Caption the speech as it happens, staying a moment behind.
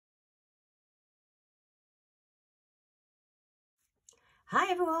Hi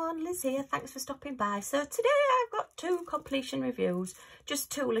everyone, Liz here, thanks for stopping by. So today I've got two completion reviews,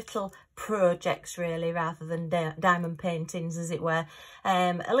 just two little projects really, rather than diamond paintings as it were.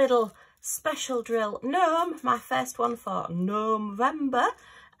 A little special drill Gnome, my first one for November,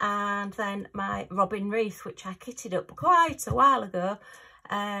 and then my Robin Wreath, which I kitted up quite a while ago,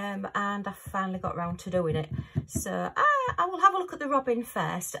 and I finally got round to doing it. So I will have a look at the Robin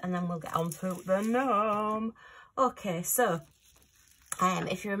first and then we'll get on to the Gnome. Okay, so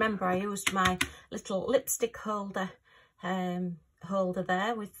if you remember, I used my little lipstick holder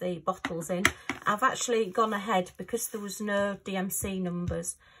there with the bottles in. I've actually gone ahead, because there was no DMC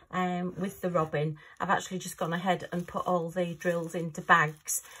numbers with the Robin, I've actually just gone ahead and put all the drills into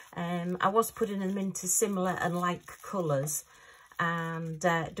bags. I was putting them into similar and like colours and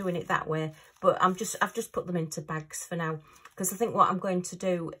doing it that way, but I've just put them into bags for now, because I think what I'm going to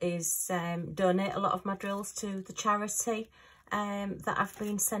do is donate a lot of my drills to the charity that I've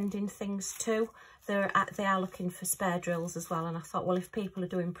been sending things to. They are looking for spare drills as well, and I thought, well, if people are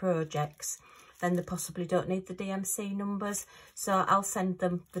doing projects, then they possibly don't need the DMC numbers, so I'll send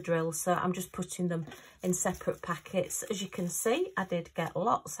them the drills. So I'm just putting them in separate packets. As you can see, I did get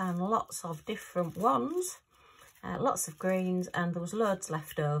lots and lots of different ones, lots of greens, and there was loads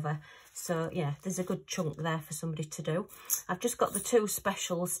left over. So yeah, there's a good chunk there for somebody to do. I've just got the two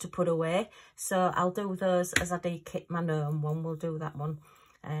specials to put away, so I'll do those as I de-kit my Gnome one. We'll do that one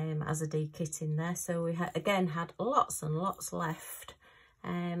as a de-kit in there. So we again had lots and lots left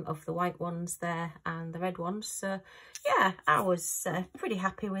of the white ones there and the red ones. So yeah, I was pretty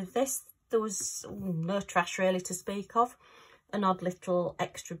happy with this. There was no trash really to speak of. An odd little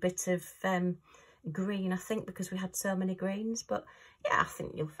extra bit of green, I think, because we had so many greens, but yeah, I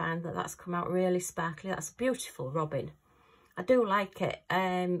think you'll find that that's come out really sparkly. That's a beautiful Robin. I do like it.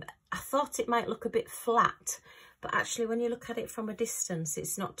 I thought it might look a bit flat, but actually when you look at it from a distance,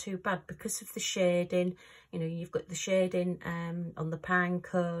 it's not too bad because of the shading. You know, you've got the shading on the pine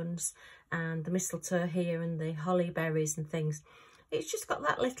cones and the mistletoe here and the holly berries and things. It's just got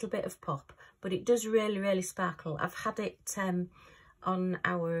that little bit of pop, but it does really, really sparkle. I've had it on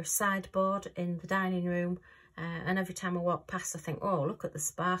our sideboard in the dining room, and every time I walk past I think, oh, look at the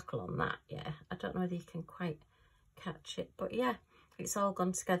sparkle on that. Yeah, I don't know whether you can quite catch it, but yeah, it's all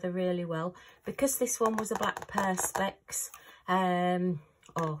gone together really well. Because this one was a black perspex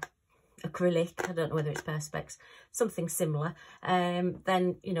or acrylic, I don't know whether it's perspex, something similar,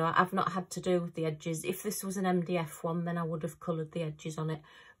 then, you know, I've not had to do the edges. If this was an MDF one, then I would have coloured the edges on it,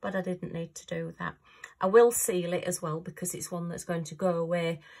 but I didn't need to do that. I will seal it as well, because it's one that's going to go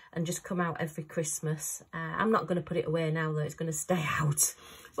away and just come out every Christmas. I'm not going to put it away now though, it's going to stay out.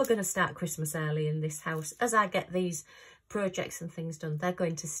 We're going to start Christmas early in this house. As I get these projects and things done, they're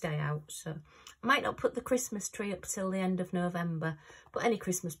going to stay out. So I might not put the Christmas tree up till the end of November, but any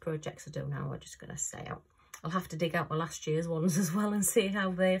Christmas projects I do now are just going to stay out. I'll have to dig out my last year's ones as well and see how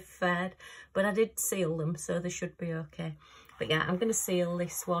they've fared, but I did seal them, so they should be okay. But yeah, I'm going to seal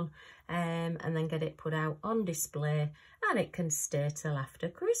this one and then get it put out on display, and it can stay till after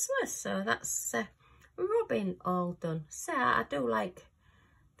Christmas. So that's Robin all done. So I do like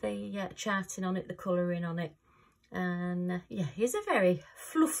the charting on it, the colouring on it, and yeah, he's a very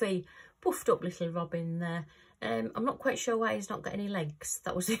fluffy, puffed up little Robin there. I'm not quite sure why he's not got any legs.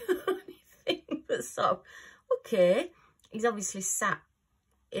 That was the only thing that's sort of okay. He's obviously sat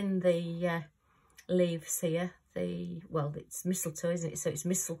in the leaves here. Well, it's mistletoe, isn't it? So it's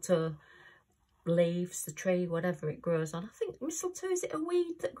mistletoe leaves, the tree, whatever it grows on. I think mistletoe, is it a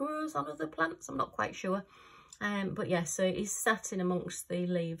weed that grows on other plants? I'm not quite sure. But yeah, so he's sat in amongst the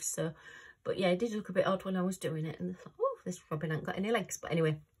leaves. So, but yeah, it did look a bit odd when I was doing it, and I thought, oh, this Robin ain't got any legs. But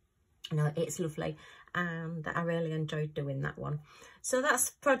anyway, no, it's lovely, and I really enjoyed doing that one. So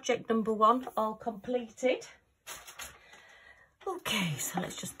that's project number one, all completed. Okay, so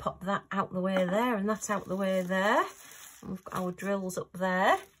let's just pop that out the way there, and that out the way there. And we've got our drills up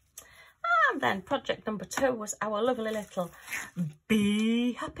there. And then project number two was our lovely little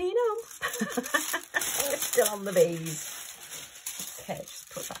bee happy Gnome. We're still on the bees. Okay,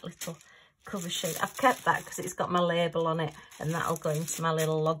 just put that little cover sheet. I've kept that because it's got my label on it, and that'll go into my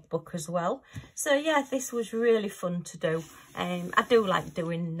little logbook as well. So yeah, this was really fun to do. I do like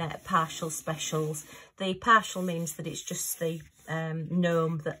doing partial specials. The partial means that it's just the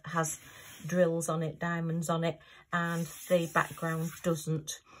Gnome that has drills on it, diamonds on it, and the background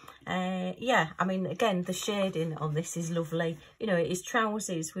doesn't. Yeah, I mean, again, the shading on this is lovely. You know, his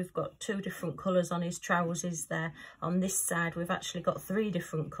trousers, we've got two different colours on his trousers there. On this side, we've actually got three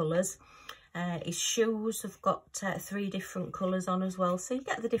different colours. His shoes have got three different colours on as well, so you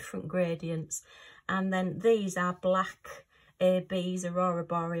get the different gradients. And then these are black ABs, Aurora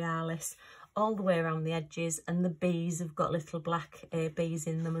Borealis, all the way around the edges, and the bees have got little black ABs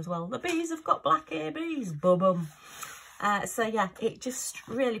in them as well. The bees have got black ABs, bum. So yeah, it just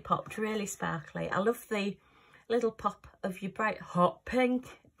really popped, really sparkly. I love the little pop of your bright hot pink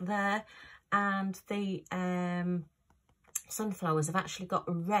there, and the sunflowers have actually got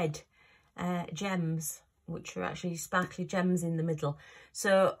red gems, which are actually sparkly gems in the middle.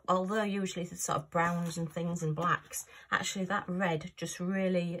 So although usually it's sort of browns and things and blacks, actually that red just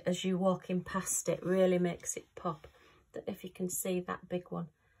really, as you walk in past it, really makes it pop. Don't know if you can see that big one.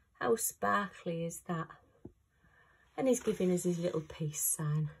 How sparkly is that? And he's giving us his little peace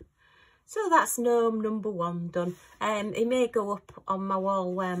sign. So that's Gnome number 1 done. He may go up on my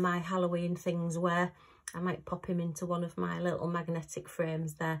wall where my Halloween things were. I might pop him into one of my little magnetic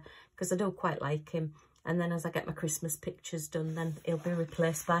frames there, because I do quite like him. And then as I get my Christmas pictures done, then he'll be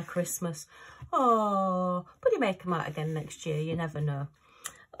replaced by Christmas. Oh, but he may come out again next year, you never know.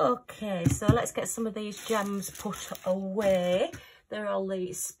 Okay, so let's get some of these gems put away. They're all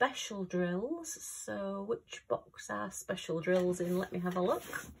the special drills. So which box are special drills in? Let me have a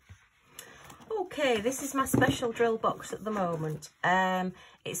look. Okay, this is my special drill box at the moment.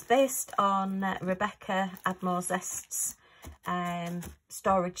 It's based on Rebecca Admore-Zest's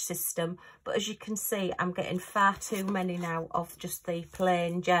storage system, but as you can see, I'm getting far too many now of just the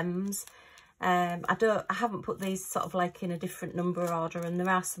plain gems. I haven't put these sort of like in a different number order, and there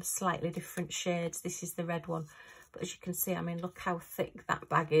are some slightly different shades. This is the red one, but as you can see, I mean, look how thick that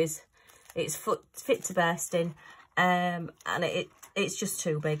bag is. It's fit to bursting, and it's just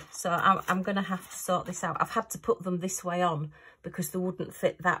too big. So I'm going to have to sort this out. I've had to put them this way on because they wouldn't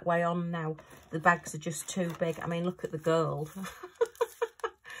fit that way on now. The bags are just too big. I mean, look at the gold.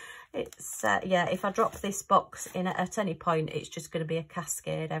 It's, yeah, if I drop this box in at any point, it's just going to be a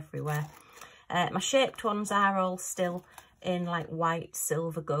cascade everywhere. My shaped ones are all still in like white,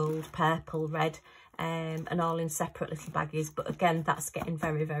 silver, gold, purple, red, and all in separate little baggies. But again, that's getting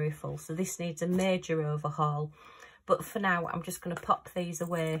very, very full. So this needs a major overhaul. But for now, I'm just going to pop these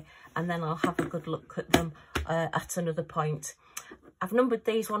away, and then I'll have a good look at them at another point. I've numbered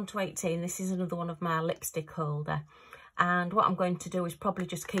these 1 to 18. This is another one of my lipstick holder. And what I'm going to do is probably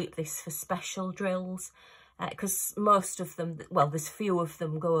just keep this for special drills, because most of them, well, there's few of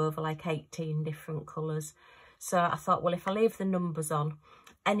them go over like 18 different colours. So I thought, well, if I leave the numbers on,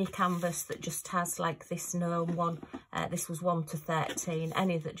 any canvas that just has like this Gnome one, this was 1 to 13,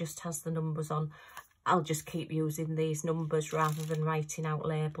 any that just has the numbers on, I'll just keep using these numbers rather than writing out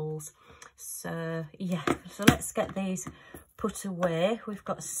labels. So yeah, so let's get these put away. We've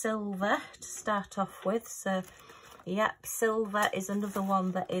got silver to start off with. So yep, silver is another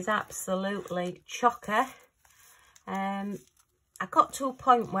one that is absolutely chocker. I got to a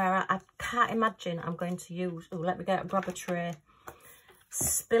point where I can't imagine I'm going to use, oh, let me grab a tray.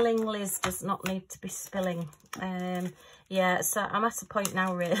 Spilling Liz does not need to be spilling. Yeah, so I'm at a point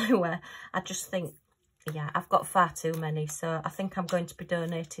now really where I just think, yeah, I've got far too many. So I think I'm going to be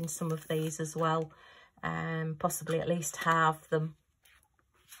donating some of these as well. Possibly at least halve them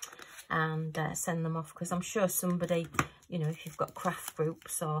and send them off, because I'm sure somebody, you know, if you've got craft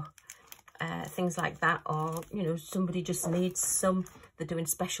groups or things like that, or, you know, somebody just needs some, they're doing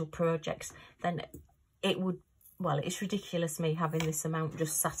special projects, then it would, well, it's ridiculous me having this amount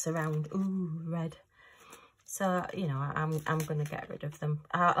just sat around. Ooh, red. So, you know, I'm going to get rid of them.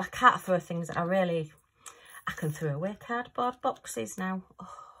 I can't throw things that I can throw away cardboard boxes now.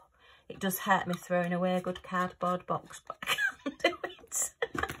 Oh, it does hurt me throwing away a good cardboard box, but I can't do it.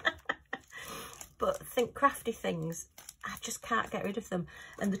 But think crafty things, I just can't get rid of them.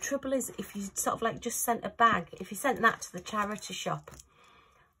 And the trouble is, if you sort of like just sent a bag, if you sent that to the charity shop,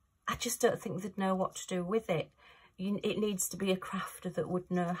 I just don't think they'd know what to do with it. It needs to be a crafter that would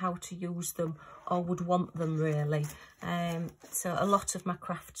know how to use them or would want them, really. So a lot of my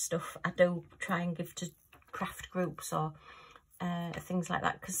craft stuff I do try and give to craft groups or things like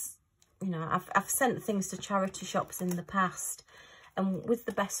that, because, you know, I've sent things to charity shops in the past, and with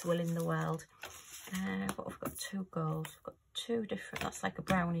the best will in the world. But we've got 2 golds. We've got 2 different, that's like a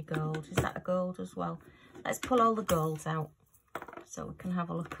brownie gold. Is that a gold as well? Let's pull all the golds out so we can have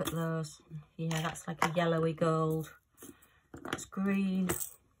a look at those. Yeah, that's like a yellowy gold. That's green.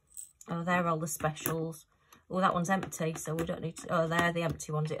 Oh, they're all the specials. Oh, that one's empty, so we don't need to... Oh, they're the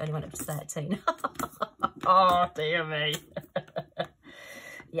empty ones. It only went up to 13. Oh, dear me.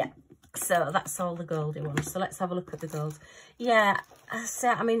 Yeah, so that's all the goldy ones. So let's have a look at the golds. Yeah, so,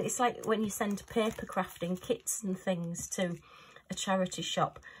 I mean, it's like when you send paper crafting kits and things to a charity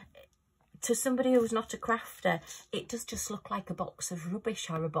shop. To somebody who's not a crafter, it does just look like a box of rubbish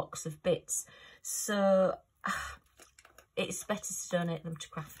or a box of bits. So it's better to donate them to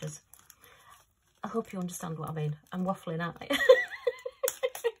crafters. I hope you understand what I mean. I'm waffling, aren't I?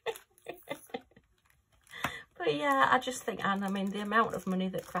 But yeah, I just think, and I mean, the amount of money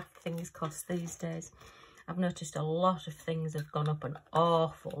that craft things cost these days, I've noticed a lot of things have gone up an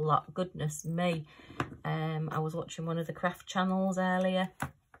awful lot. Goodness me. I was watching one of the craft channels earlier,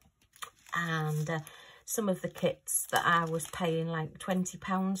 and some of the kits that I was paying like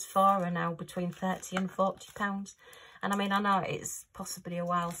 £20 for are now between £30 and £40. And I mean, I know it's possibly a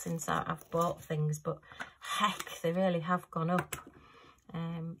while since I've bought things, but heck, they really have gone up.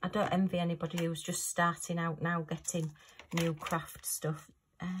 I don't envy anybody who's just starting out now getting new craft stuff.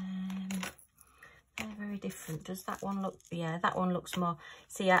 They're very different. Does that one look? Yeah, that one looks more.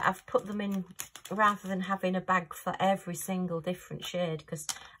 See, I've put them in rather than having a bag for every single different shade, because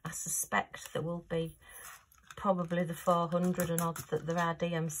I suspect there will be probably the 400 and odd that there are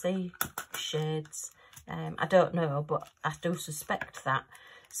DMC shades. I don't know, but I do suspect that.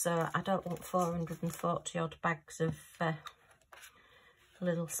 So I don't want 440 odd bags of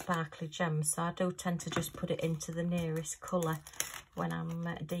little sparkly gems. So I do tend to just put it into the nearest colour when I'm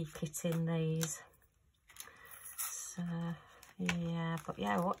de-kitting these. So yeah, but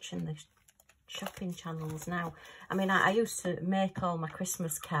yeah, watching the shopping channels now. I mean, I used to make all my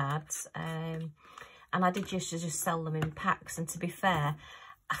Christmas cards, and I did used to just sell them in packs, and to be fair,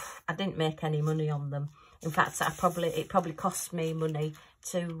 I didn't make any money on them. In fact, it probably cost me money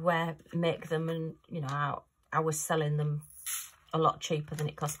to make them, and you know, I was selling them a lot cheaper than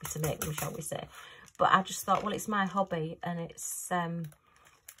it cost me to make them, shall we say. But I just thought, well, it's my hobby, and it's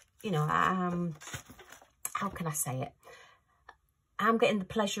you know, how can I say it? I'm getting the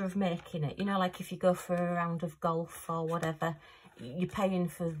pleasure of making it. You know, like if you go for a round of golf or whatever, you're paying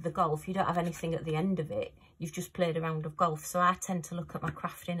for the golf. You don't have anything at the end of it. You've just played a round of golf. So I tend to look at my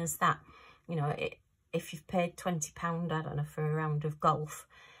crafting as that. You know, if you've paid £20, I don't know, for a round of golf,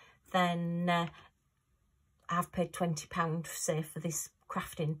 then I've paid £20, say, for this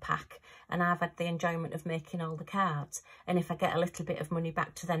crafting pack, and I've had the enjoyment of making all the cards. And if I get a little bit of money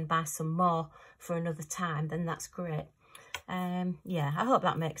back to then buy some more for another time, then that's great. Yeah, I hope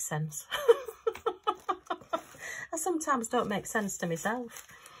that makes sense. I sometimes don't make sense to myself.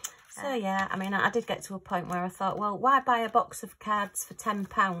 So yeah, I mean, I did get to a point where I thought, well, why buy a box of cards for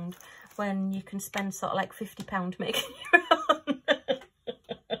 £10 when you can spend sort of like £50 making your own?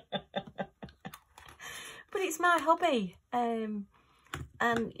 But it's my hobby. And,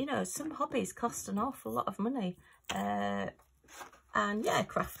 you know, some hobbies cost an awful lot of money. And yeah,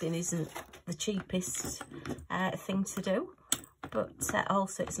 crafting isn't the cheapest thing to do. But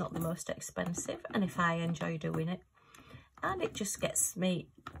also it's not the most expensive. And if I enjoy doing it, and it just gets me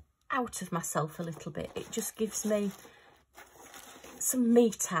out of myself a little bit. It just gives me some me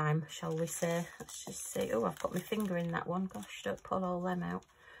time, shall we say. Let's just see. Oh, I've got my finger in that one. Gosh, don't pull all them out.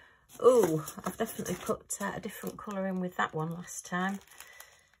 Oh, I've definitely put a different colour in with that one last time.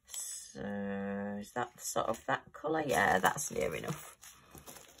 So, is that sort of that colour? Yeah, that's near enough.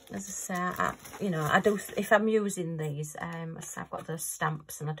 As I say, you know, I do, if I'm using these, I've got those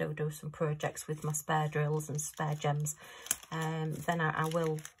stamps, and I do some projects with my spare drills and spare gems, then I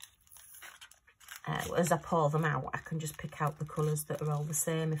will, as I pour them out, I can just pick out the colours that are all the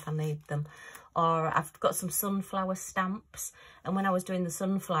same if I need them. Or I've got some sunflower stamps, and when I was doing the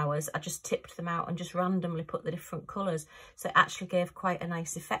sunflowers, I just tipped them out and just randomly put the different colours. So it actually gave quite a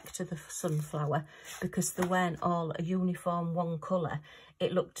nice effect to the sunflower, because they weren't all a uniform one colour.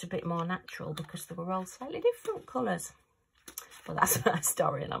 It looked a bit more natural because they were all slightly different colours. Well, that's my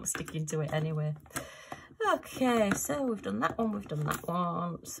story, and I'm sticking to it anyway. Okay, so we've done that one, we've done that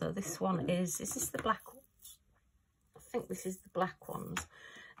one. So this one is this the black ones? I think this is the black ones.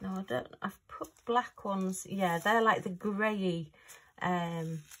 No, I don't, I've put black ones. Yeah, they're like the grey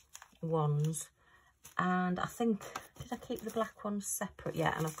ones. And I think, did I keep the black ones separate?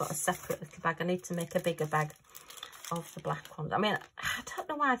 Yeah, and I've got a separate little bag. I need to make a bigger bag of the black ones. I mean, I don't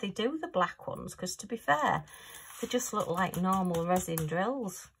know why they do the black ones, because to be fair, they just look like normal resin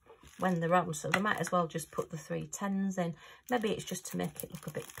drills when they're on. So they might as well just put the 310s in. Maybe it's just to make it look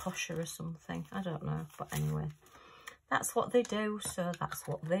a bit posher or something. I don't know, but anyway. That's what they do, so that's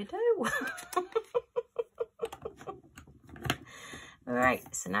what they do.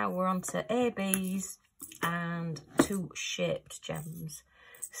 Right, so now we're on to ABs and 2 shaped gems.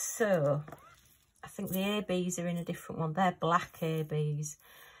 So, I think the ABs are in a different one. They're black ABs.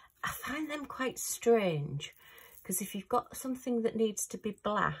 I find them quite strange, because if you've got something that needs to be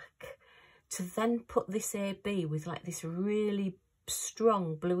black, to then put this AB with like this really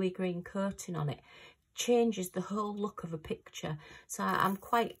strong bluey green coating on it, changes the whole look of a picture. So I'm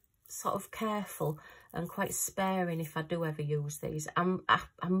quite sort of careful and quite sparing if I do ever use these. I'm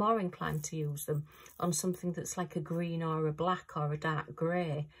more inclined to use them on something that's like a green or a black or a dark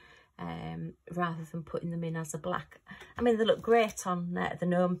grey, rather than putting them in as a black. I mean, they look great on the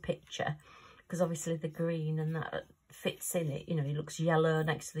Gnome picture, because obviously the green and that fits in it. You know, it looks yellow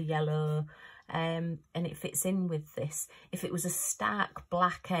next to the yellow, and it fits in with this. If it was a stark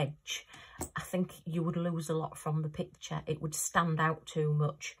black edge, I think you would lose a lot from the picture. It would stand out too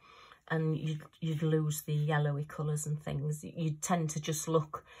much, and you'd lose the yellowy colours and things. You'd tend to just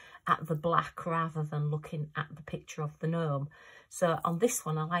look at the black rather than looking at the picture of the gnome. So on this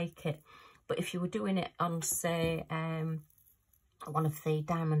one, I like it. But if you were doing it on, say, one of the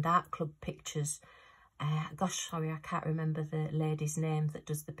Diamond Art Club pictures, gosh, sorry, I can't remember the lady's name that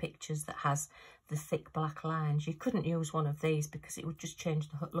does the pictures that has the thick black lines. You couldn't use one of these because it would just change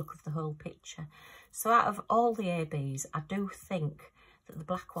the look of the whole picture. So out of all the ABs, I do think that the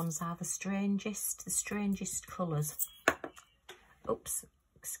black ones are the strangest colours. Oops,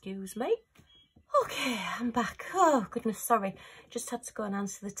 excuse me. Okay, I'm back. Oh, goodness, sorry. Just had to go and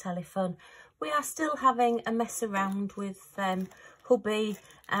answer the telephone. We are still having a mess around with hubby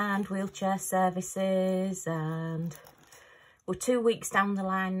and wheelchair services, and we're 2 weeks down the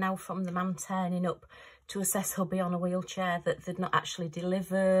line now from the man turning up to assess hubby on a wheelchair that they'd not actually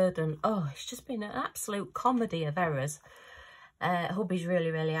delivered, and oh, it's just been an absolute comedy of errors. Hubby's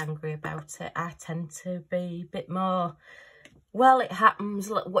really angry about it. I tend to be a bit more, well, it happens,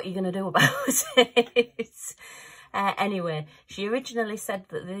 look, what are you going to do about it? Anyway, she originally said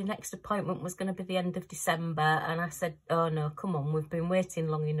that the next appointment was going to be the end of December, and I said, oh no, come on, we've been waiting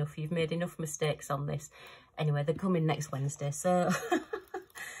long enough, you've made enough mistakes on this. Anyway, they're coming next Wednesday, so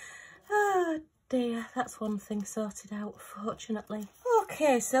oh dear, that's one thing sorted out, fortunately.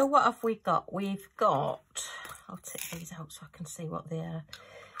 Okay, so what have we got? We've got, I'll take these out so I can see what they are.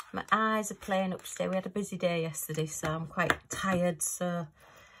 My eyes are playing up today. We had a busy day yesterday, so I'm quite tired, so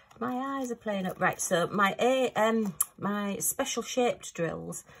my eyes are playing up. Right, so my special shaped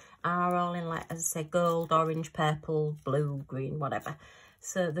drills are all in, like, as I say, gold, orange, purple, blue, green, whatever.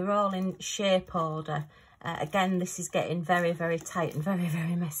 So they're all in shape order. Again, this is getting very tight and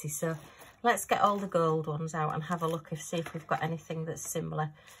very messy. So let's get all the gold ones out and have a look, see if we've got anything that's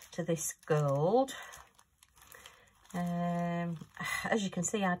similar to this gold. As you can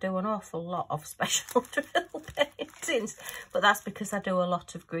see, I do an awful lot of special drill paintings, but that's because I do a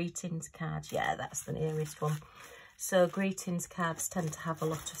lot of greetings cards. Yeah, that's the nearest one. So greetings cards tend to have a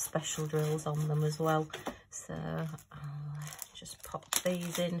lot of special drills on them as well. So I'll just pop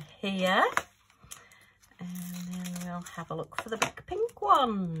these in here, and then we'll have a look for the big pink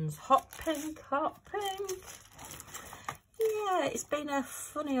ones. Hot pink. Yeah, it's been a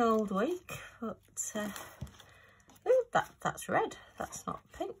funny old week, but oh, that's red. That's not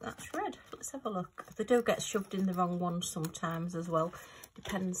pink, that's red. Let's have a look. They do get shoved in the wrong ones sometimes as well.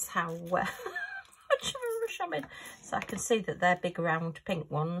 Depends how much of a rush I'm in. So I can see that they're big round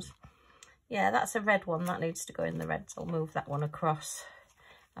pink ones. Yeah, that's a red one. That needs to go in the red, so I'll move that one across.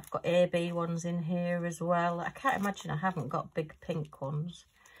 I've got AB ones in here as well. I can't imagine I haven't got big pink ones.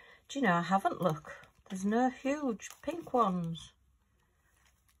 Do you know, I haven't, look. There's no huge pink ones.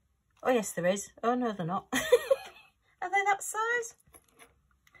 Oh, yes, there is. Oh, no, they're not. Are they that size?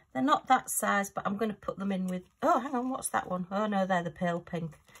 They're not that size, but I'm going to put them in with... Oh, hang on, what's that one? Oh, no, they're the pale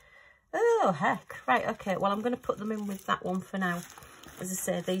pink. Oh, heck. Right, okay, well, I'm going to put them in with that one for now. As I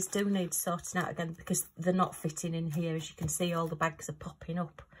say, these do need sorting out again because they're not fitting in here. As you can see, all the bags are popping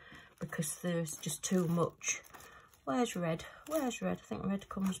up because there's just too much. Where's red? Where's red? I think red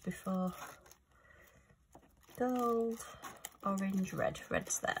comes before gold, orange, red.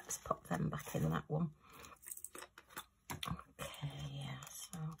 Red's there. Let's pop them back in that one. Okay, yeah,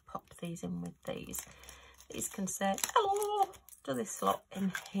 so I'll pop these in with these. These can say hello to this lot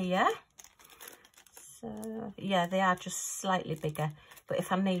in here. So, yeah, they are just slightly bigger. But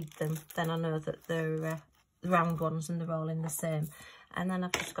if I need them, then I know that they're round ones and they're all in the same. And then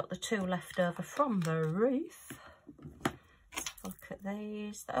I've just got the two left over from the Wreath. Let's look at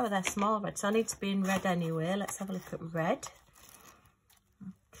these. Oh, they're small red, so I need to be in red anyway. Let's have a look at red.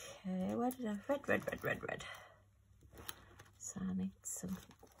 Okay, where did I... Red. So I need some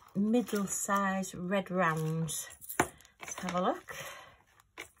middle-sized red rounds. Let's have a look.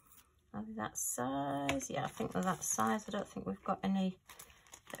 Are they that size? Yeah, I think they're that size. I don't think we've got any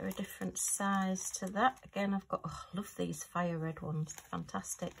that are a different size to that. Again, I've got, oh, I love these fire red ones. They're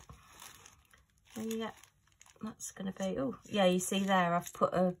fantastic. Yeah, that's going to be, oh, yeah, you see there, I've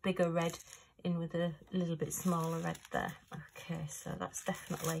put a bigger red in with a little bit smaller red there. Okay, so that's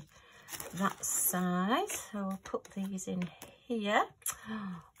definitely that size. So I'll put these in here.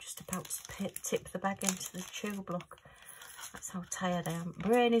 just about to tip the bag into the tube, look. That's how tired I am.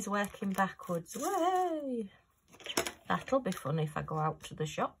 Brain is working backwards. Way! That'll be fun if I go out to the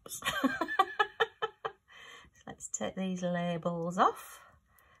shops. So let's take these labels off.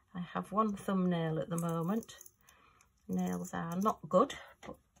 I have one thumbnail at the moment. Nails are not good,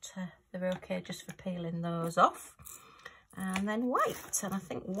 but they're okay just for peeling those off. And then white, and I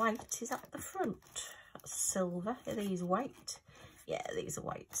think white is at the front. That's silver. Are these white? Yeah, these are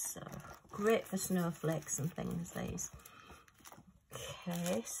white, so great for snowflakes and things, these.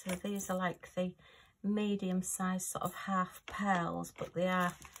 Okay, so these are like the medium size sort of half pearls, but they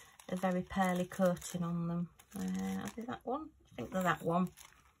are a very pearly coating on them. Are they that one? I think they're that one.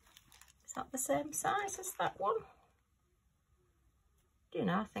 Is that the same size as that one? Do you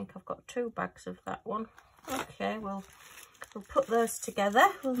know, I think I've got 2 bags of that one. Okay, well, we'll put those together.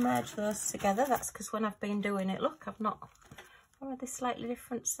 We'll merge those together. That's because when I've been doing it, look, I've not... Or are they slightly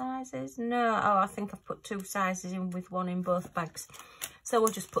different sizes? No, oh, I think I've put 2 sizes in with one in both bags. So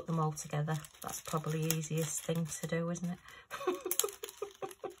we'll just put them all together. That's probably the easiest thing to do, isn't it?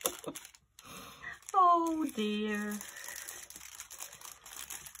 Oh dear.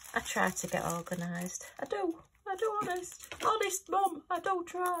 I try to get organised. I do honest mum, I do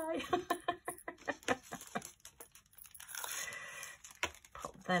try.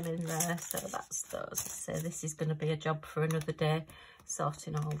 Put them in there, so that's those. So this is going to be a job for another day,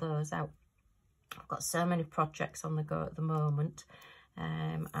 sorting all those out. I've got so many projects on the go at the moment.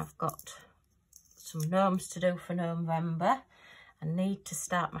 I've got some gnomes to do for November. I need to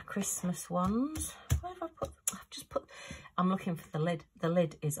start my Christmas ones. Where have I put? I've just put. I'm looking for the lid. The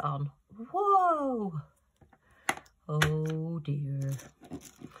lid is on. Whoa! Oh dear.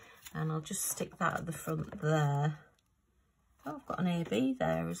 And I'll just stick that at the front there. Oh, I've got an AB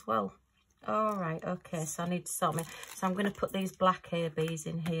there as well. All right. Okay. So I need to sort me. So I'm going to put these black ABs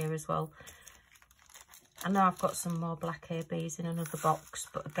in here as well. I know I've got some more black ABs in another box,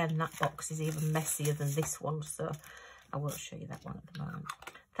 but again, that box is even messier than this one, so I won't show you that one at the moment.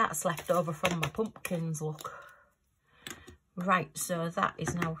 That's left over from my pumpkins, look. Right, so that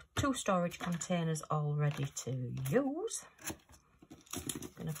is now 2 storage containers all ready to use. I'm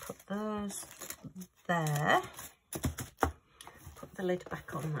going to put those there. Put the lid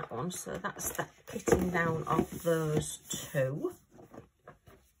back on that one, so that's that kitting down of those 2.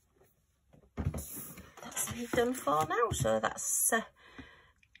 That's me done for now, so that's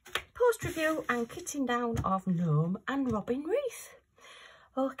post review and kitting down of Gnome and Robin Wreath.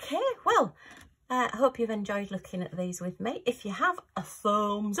 Okay, well, I hope you've enjoyed looking at these with me. If you have, a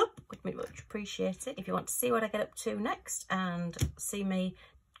thumbs up would be much appreciated. If you want to see what I get up to next and see me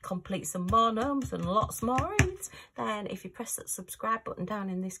complete some more gnomes and lots more wreaths, then if you press that subscribe button down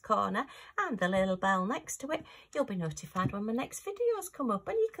in this corner and the little bell next to it, you'll be notified when my next videos come up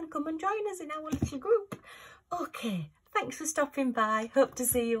and you can come and join us in our little group. Okay, thanks for stopping by. Hope to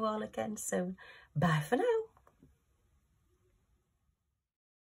see you all again soon. Bye for now.